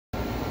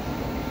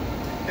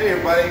Hey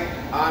everybody,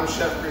 I'm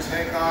Chef Chris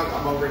Hancock.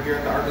 I'm over here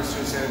at the Art Institute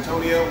in San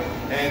Antonio,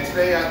 and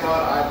today I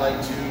thought I'd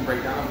like to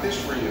break down a fish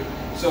for you.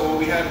 So what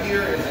we have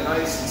here is a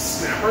nice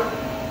snapper,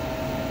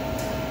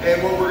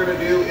 and what we're going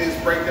to do is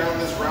break down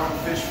this round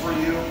fish for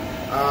you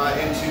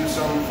into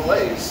some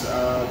fillets.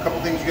 A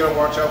couple things you got to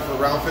watch out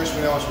for round fish.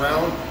 We know it's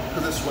round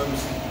because it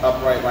swims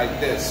upright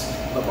like this.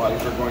 The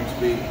bodies are going to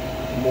be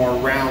more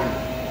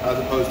round as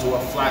opposed to a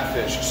flat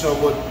fish. So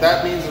what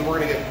that means is we're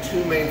going to get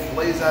two main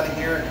fillets out of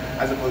here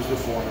as opposed to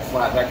four in a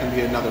flat. That can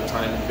be another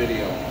time in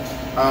video.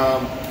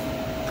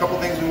 A couple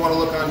things we want to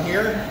look on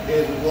here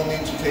is we will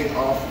need to take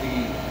off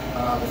the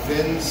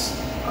fins,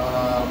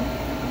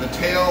 the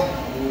tail.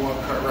 We want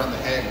to cut around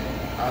the head.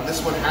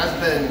 This one has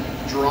been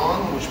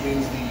drawn, which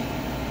means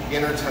the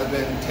innards have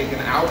been taken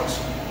out.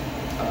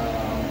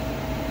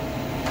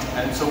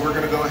 And so we're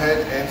going to go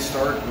ahead and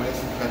start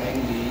with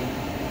cutting the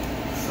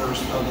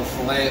first of the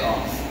fillet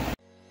off.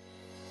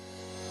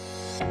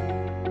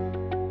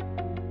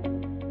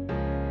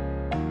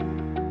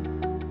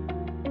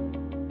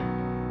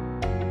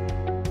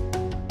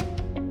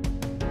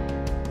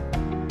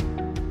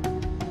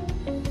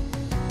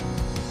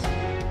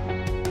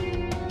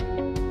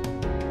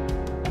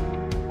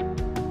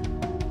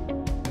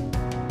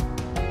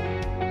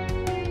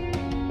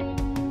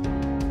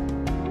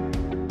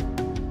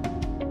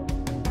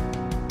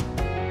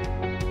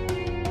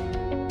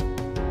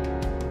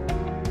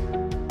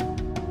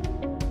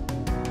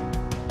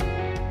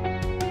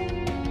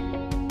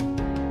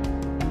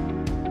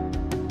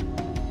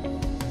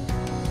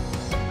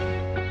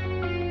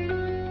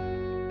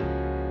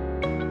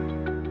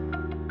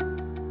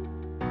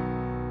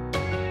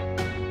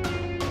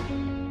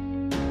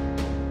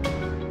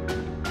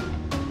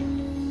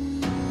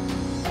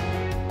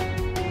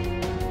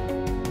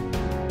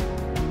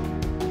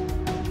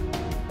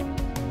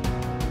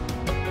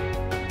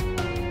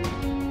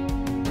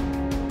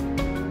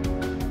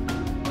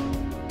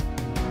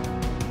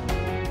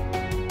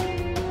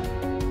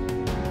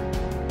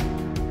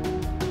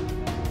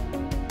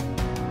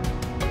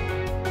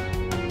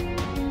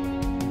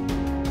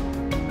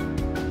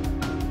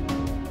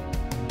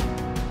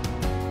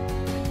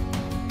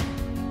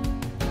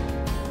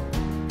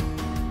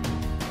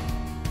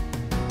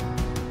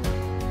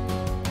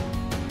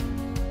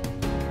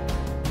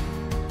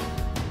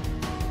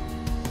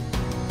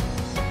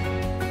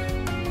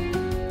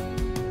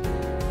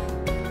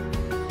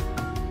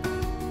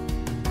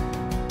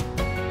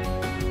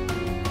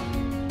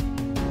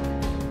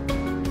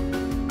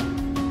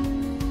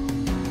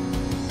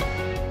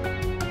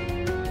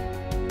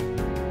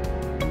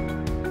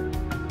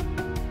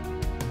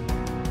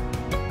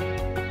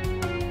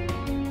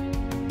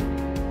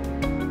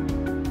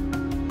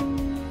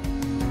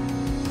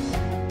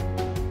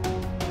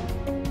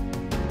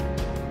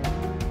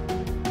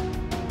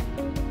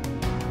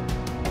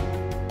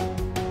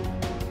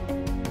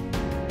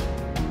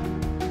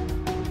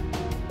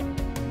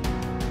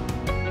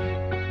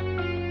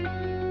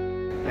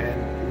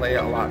 Lay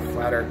it a lot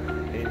flatter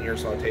in your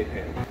saute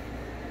pan.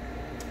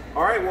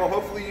 All right, well,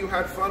 hopefully you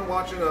had fun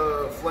watching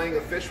filleting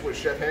a fish with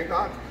Chef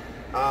Hancock.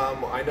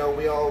 I know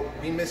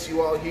we miss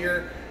you all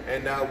here,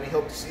 and we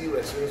hope to see you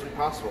as soon as we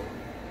possible.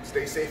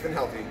 Stay safe and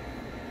healthy.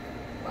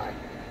 Bye.